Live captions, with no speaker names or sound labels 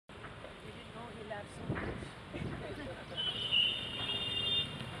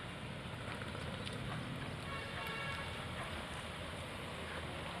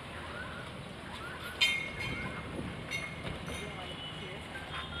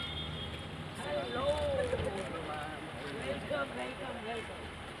welcome, welcome.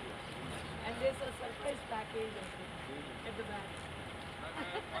 And there's a surprise package at the back.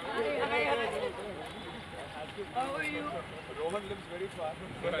 Hi, hi, hi. How are you? Rohan lives very far.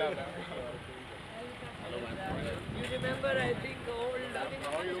 You remember, I think, old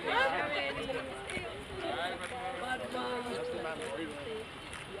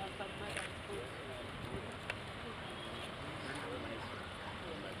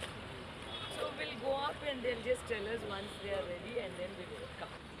So we'll go up and they'll just tell us once they are ready and then we will come.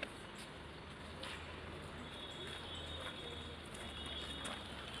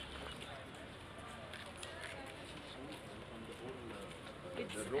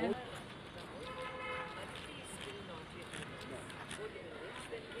 It's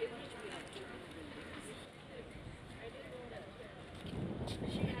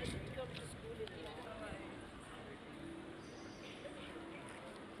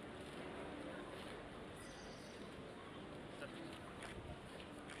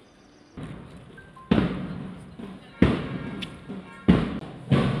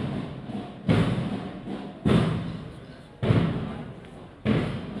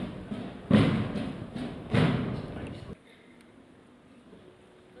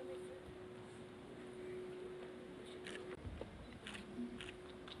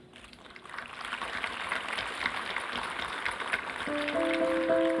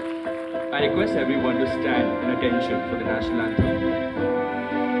I request everyone to stand in attention for the national anthem.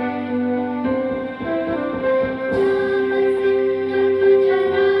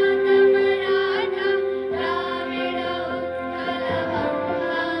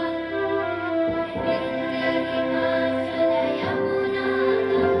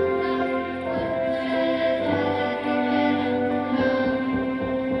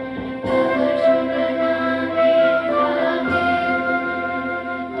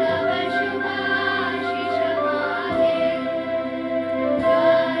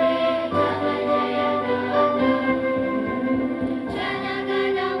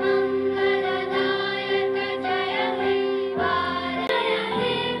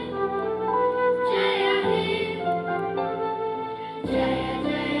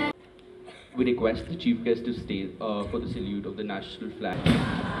 We request the chief guest to stay for the salute of the national flag.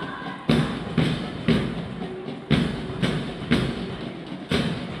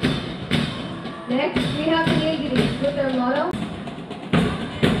 Next, we have Nilgiri with their motto.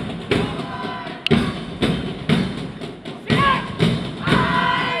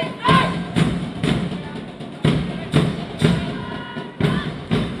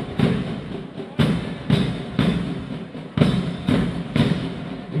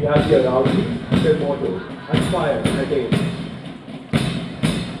 We have the Arousal, their motto, Aspire, Attain.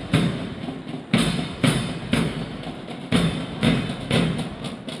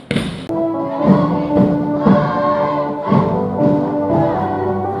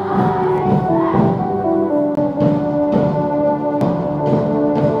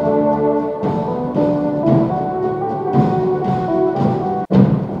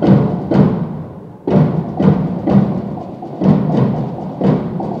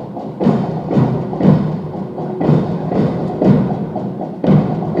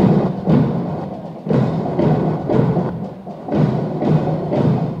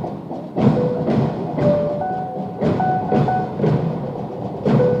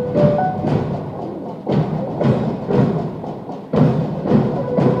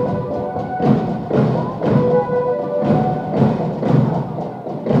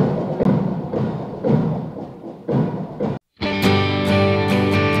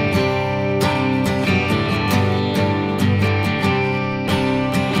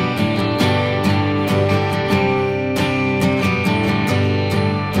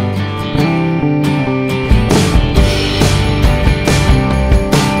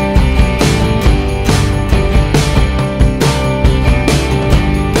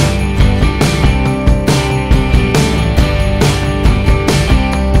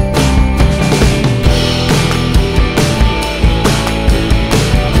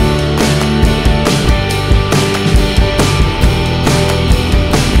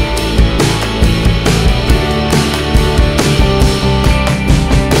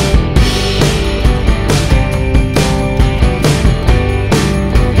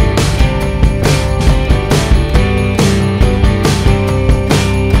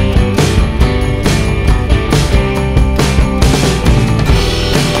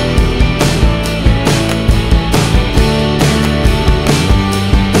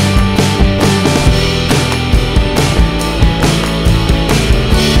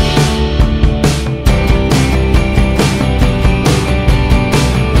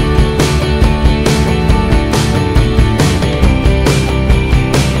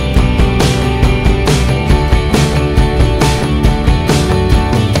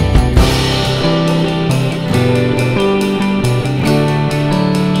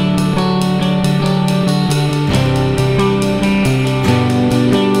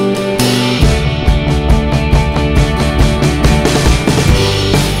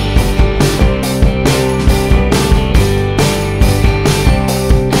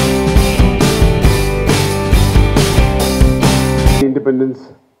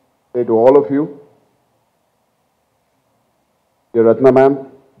 Independence Day to all of you. Dear Ratna ma'am,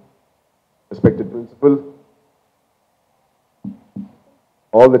 respected principal,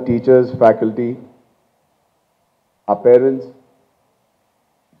 all the teachers, faculty, our parents,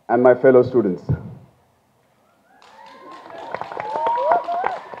 and my fellow students.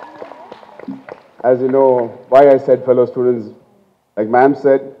 As you know, why I said fellow students, like ma'am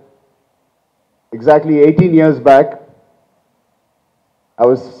said, exactly 18 years back, I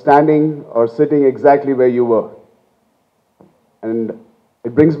was standing or sitting exactly where you were. And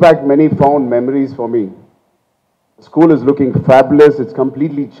it brings back many fond memories for me. The school is looking fabulous. It's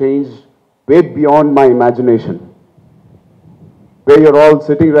completely changed, way beyond my imagination. Where you're all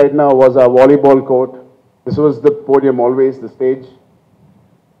sitting right now was our volleyball court. This was the podium always, the stage.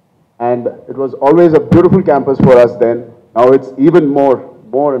 And it was always a beautiful campus for us then. Now it's even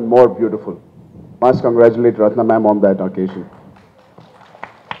more and more beautiful. Must congratulate Ratna ma'am on that occasion.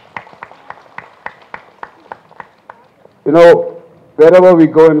 You know, wherever we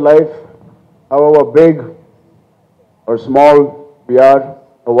go in life, however big or small we are,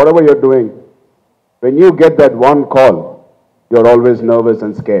 or whatever you're doing, when you get that one call, you're always nervous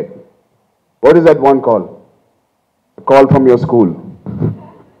and scared. What is that one call? A call from your school.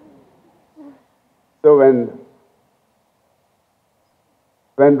 So when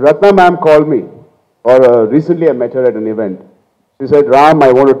Ratna ma'am called me, or recently I met her at an event, she said, Ram,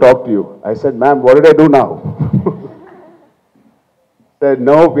 I want to talk to you. I said, ma'am, what did I do now? Said,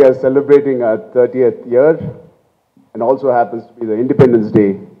 no, we are celebrating our 30th year, and also happens to be the Independence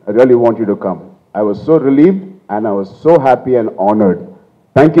Day. I really want you to come. I was so relieved, and I was so happy and honored.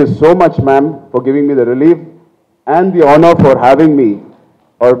 Thank you so much, ma'am, for giving me the relief and the honor for having me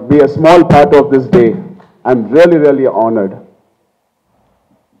or be a small part of this day. I'm really, really honored.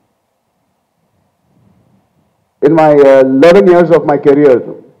 In my 11 years of my career,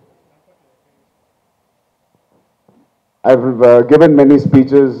 I've given many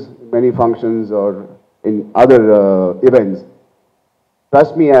speeches, many functions, or in other events.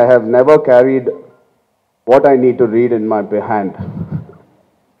 Trust me, I have never carried what I need to read in my hand.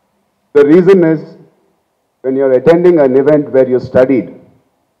 The reason is, when you're attending an event where you studied,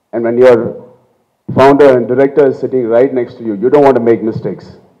 and when your founder and director is sitting right next to you, you don't want to make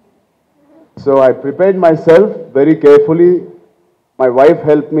mistakes. So I prepared myself very carefully. My wife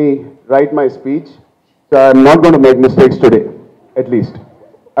helped me write my speech. So I'm not going to make mistakes today, at least.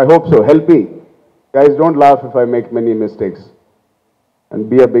 I hope so. Help me. Guys, don't laugh if I make many mistakes. And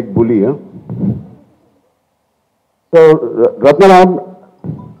be a big bully, huh? So,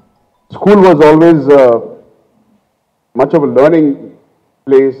 Ratnaram, school was always much of a learning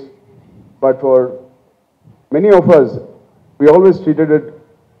place, but for many of us, we always treated it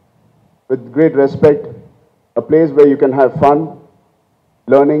with great respect, a place where you can have fun,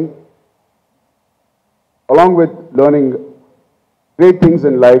 learning, along with learning great things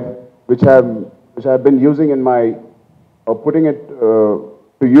in life, which I've been using in my, or putting it to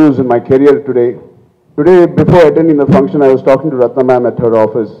use in my career today. Today, before attending the function, I was talking to Ratna ma'am at her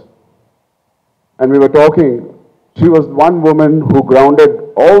office, and we were talking. She was one woman who grounded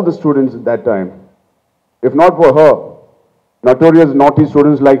all the students at that time. If not for her, notorious naughty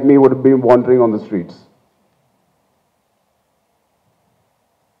students like me would have been wandering on the streets.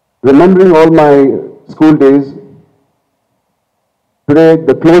 Remembering all my school days, today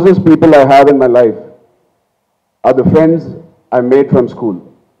the closest people I have in my life are the friends I made from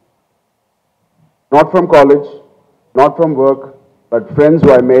school. Not from college, not from work, but friends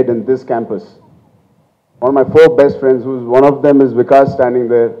who I made in this campus. One of my 4 best friends, one of them is Vikas standing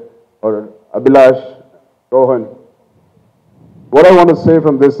there, or Abhilash, Rohan. What I want to say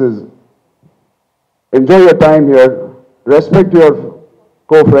from this is, enjoy your time here, respect your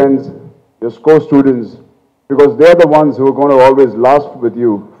co-friends, your co-students, because they're the ones who are going to always last with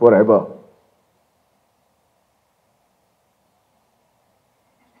you forever.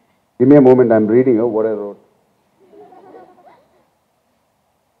 Give me a moment, I'm reading what I wrote.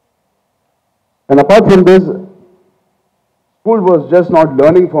 And apart from this, school was just not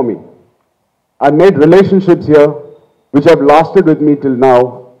learning for me. I made relationships here which have lasted with me till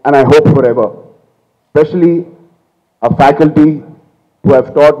now, and I hope forever. Especially a faculty who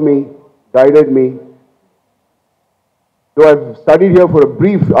have taught me, guided me. Though I've studied here for a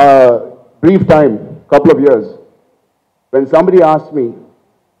brief time, couple of years, when somebody asks me,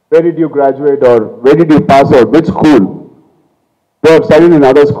 where did you graduate or where did you pass out, which school? Though I've studied in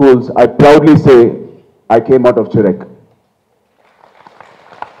other schools, I proudly say I came out of Chirec.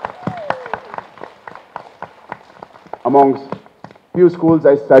 Amongst few schools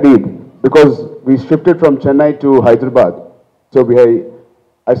I studied, because we shifted from Chennai to Hyderabad. So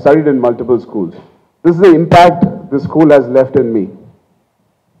I studied in multiple schools. This is the impact this school has left in me.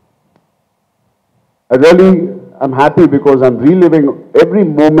 I'm happy because I'm reliving every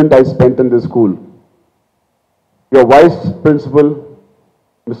moment I spent in this school. Your vice principal,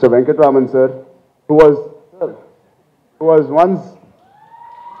 Mr. Venkatraman sir, who was once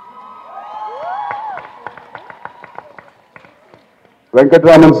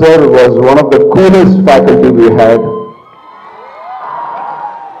Venkatraman sir was one of the coolest faculty we had.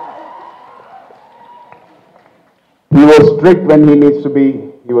 He was strict when he needs to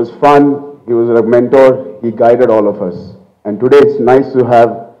be. He was fun. He was a mentor. He guided all of us. And today it's nice to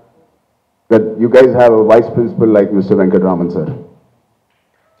have that you guys have a vice principal like Mr. Venkatraman sir.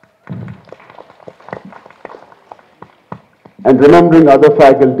 And remembering other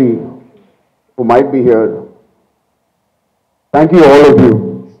faculty who might be here, thank you all of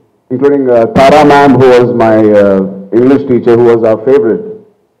you, including Tara ma'am, who was my English teacher, who was our favorite.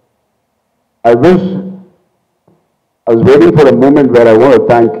 I was waiting for a moment where I want to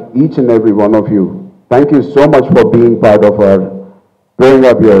thank each and every one of you. Thank you so much for being part of our growing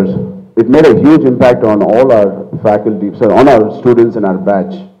up years. It made a huge impact on all our faculty, so on our students in our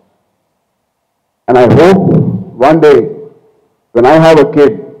batch. And I hope one day, when I have a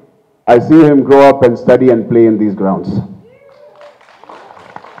kid, I see him grow up and study and play in these grounds.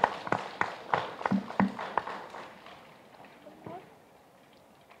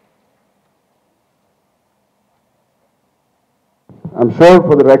 I'm sure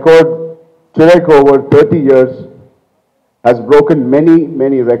for the record, Chirec over 30 years has broken many,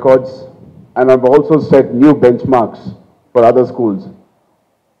 many records, and I've also set new benchmarks for other schools.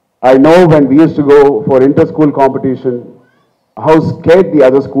 I know when we used to go for inter-school competition, how scared the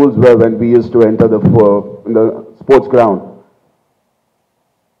other schools were when we used to enter in the sports ground.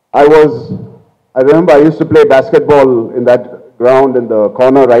 I remember I used to play basketball in that ground in the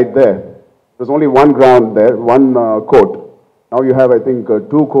corner right there. There's only one ground there, one court. Now you have, I think, 2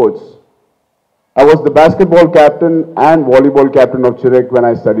 courts. I was the basketball captain and volleyball captain of Chirec when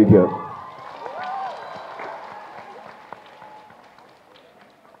I studied here.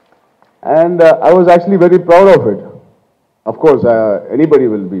 And I was actually very proud of it. Of course, anybody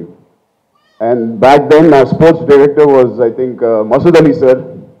will be. And back then, our sports director was, I think, Masood Ali sir.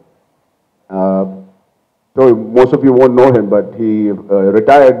 So most of you won't know him, but he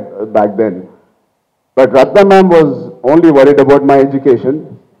retired back then. But Ratna ma'am was only worried about my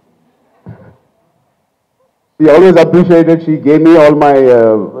education. She always appreciated, she gave me all my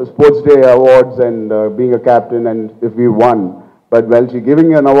sports day awards and being a captain and if we won. But when she giving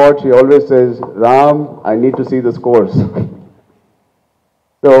me an award, she always says, Ram, I need to see the scores.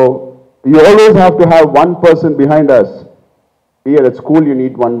 So you always have to have one person behind us. Here at school, you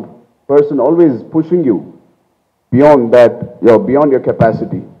need one person always pushing you beyond that, beyond your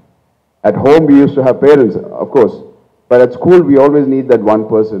capacity. At home, we used to have parents, of course. But at school, we always need that one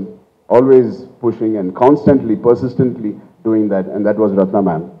person, always pushing and constantly, persistently doing that. And that was Ratna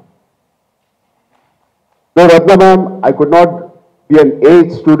ma'am. So Ratna ma'am, I could not be an A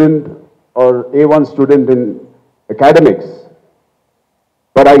student or A1 student in academics.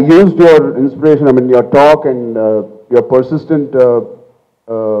 But I used your inspiration, your talk and your persistent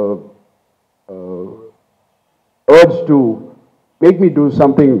urge to make me do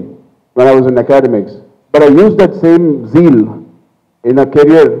something when I was in academics. But I used that same zeal in a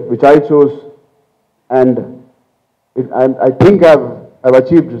career which I chose, and I think I've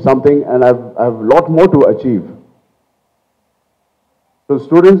achieved something, and I've a lot more to achieve. So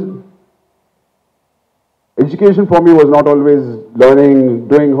students, education for me was not always learning,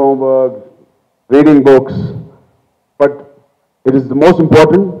 doing homework, reading books, but it is the most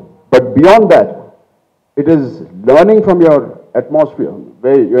important. But beyond that, it is learning from your atmosphere,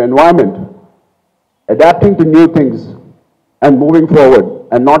 your environment, adapting to new things and moving forward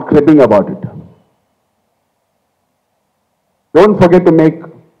and not cribbing about it. Don't forget to make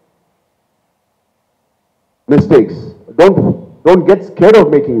mistakes. Don't get scared of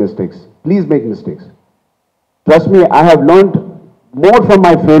making mistakes. Please make mistakes. Trust me, I have learned more from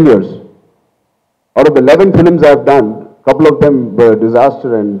my failures. Out of the 11 films I've done, a couple of them were a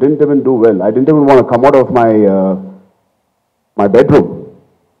disaster and didn't even do well. I didn't even want to come out of my bedroom.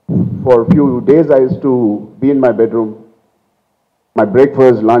 For a few days I used to be in my bedroom. My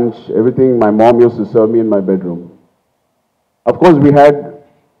breakfast, lunch, everything, my mom used to serve me in my bedroom. Of course, we had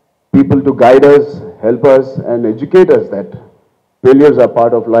people to guide us, help us, and educate us that failures are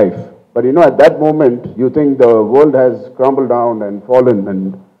part of life. But at that moment, you think the world has crumbled down and fallen,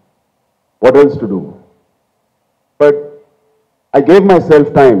 and what else to do? But I gave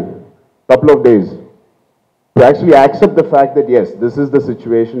myself time, couple of days. to actually accept the fact that yes, this is the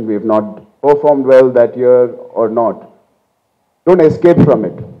situation, we have not performed well that year or not. Don't escape from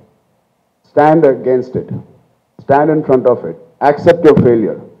it. Stand against it. Stand in front of it. Accept your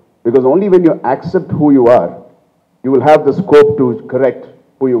failure. Because only when you accept who you are, you will have the scope to correct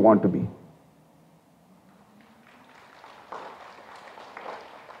who you want to be.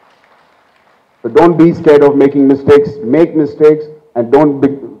 So don't be scared of making mistakes. Make mistakes and don't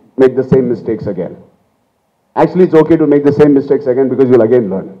make the same mistakes again. Actually, it's okay to make the same mistakes again because you'll again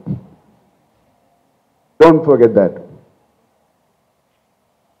learn. Don't forget that.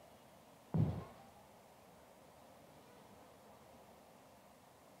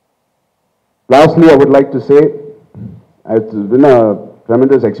 Lastly, I would like to say, it's been a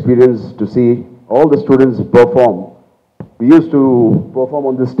tremendous experience to see all the students perform. We used to perform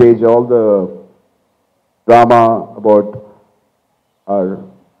on this stage, all the drama about our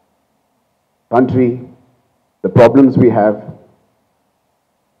country, the problems we have.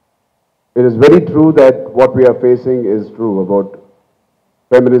 It is very true that what we are facing is true about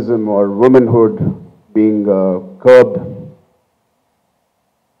feminism or womanhood being curbed.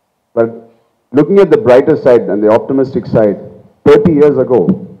 But looking at the brighter side and the optimistic side, 30 years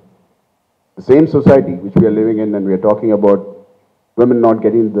ago, the same society which we are living in, and we are talking about women not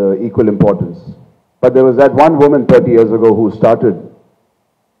getting the equal importance. But there was that one woman 30 years ago who started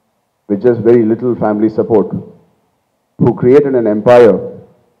with just very little family support, who created an empire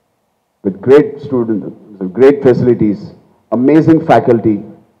with great students, with great facilities, amazing faculty,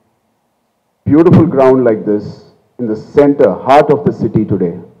 beautiful ground like this, in the center, heart of the city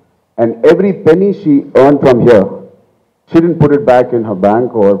today. And every penny she earned from here, she didn't put it back in her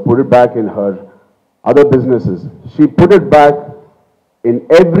bank or put it back in her other businesses. She put it back in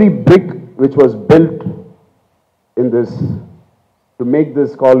every brick which was built in this, to make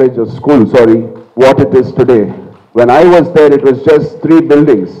this college or school, what it is today. When I was there, it was just 3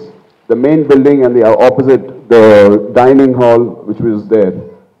 buildings. The main building and the opposite, the dining hall, which was there.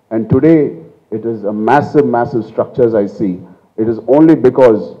 And today, it is a massive, massive structure as I see. It is only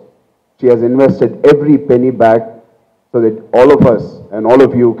because she has invested every penny back so that all of us and all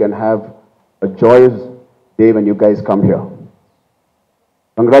of you can have a joyous day when you guys come here.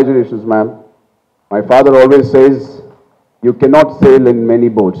 Congratulations, ma'am. My father always says, you cannot sail in many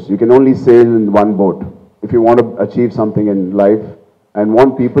boats. You can only sail in one boat. If you want to achieve something in life and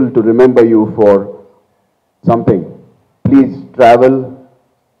want people to remember you for something, please travel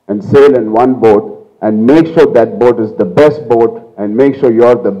and sail in one boat and make sure that boat is the best boat and make sure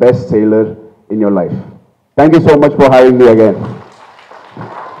you're the best sailor in your life. Thank you so much for having me again.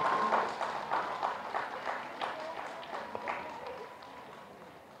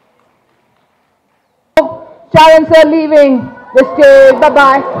 Charan sir leaving the stage.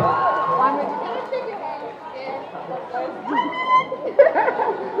 Bye-bye.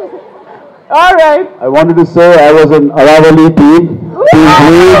 All right. I wanted to say I was an Aravali team.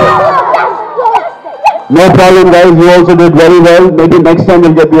 No problem, guys. You also did very well. Maybe next time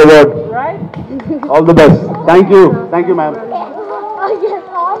you'll get the award. Right? All the best. Thank you. Thank you, ma'am.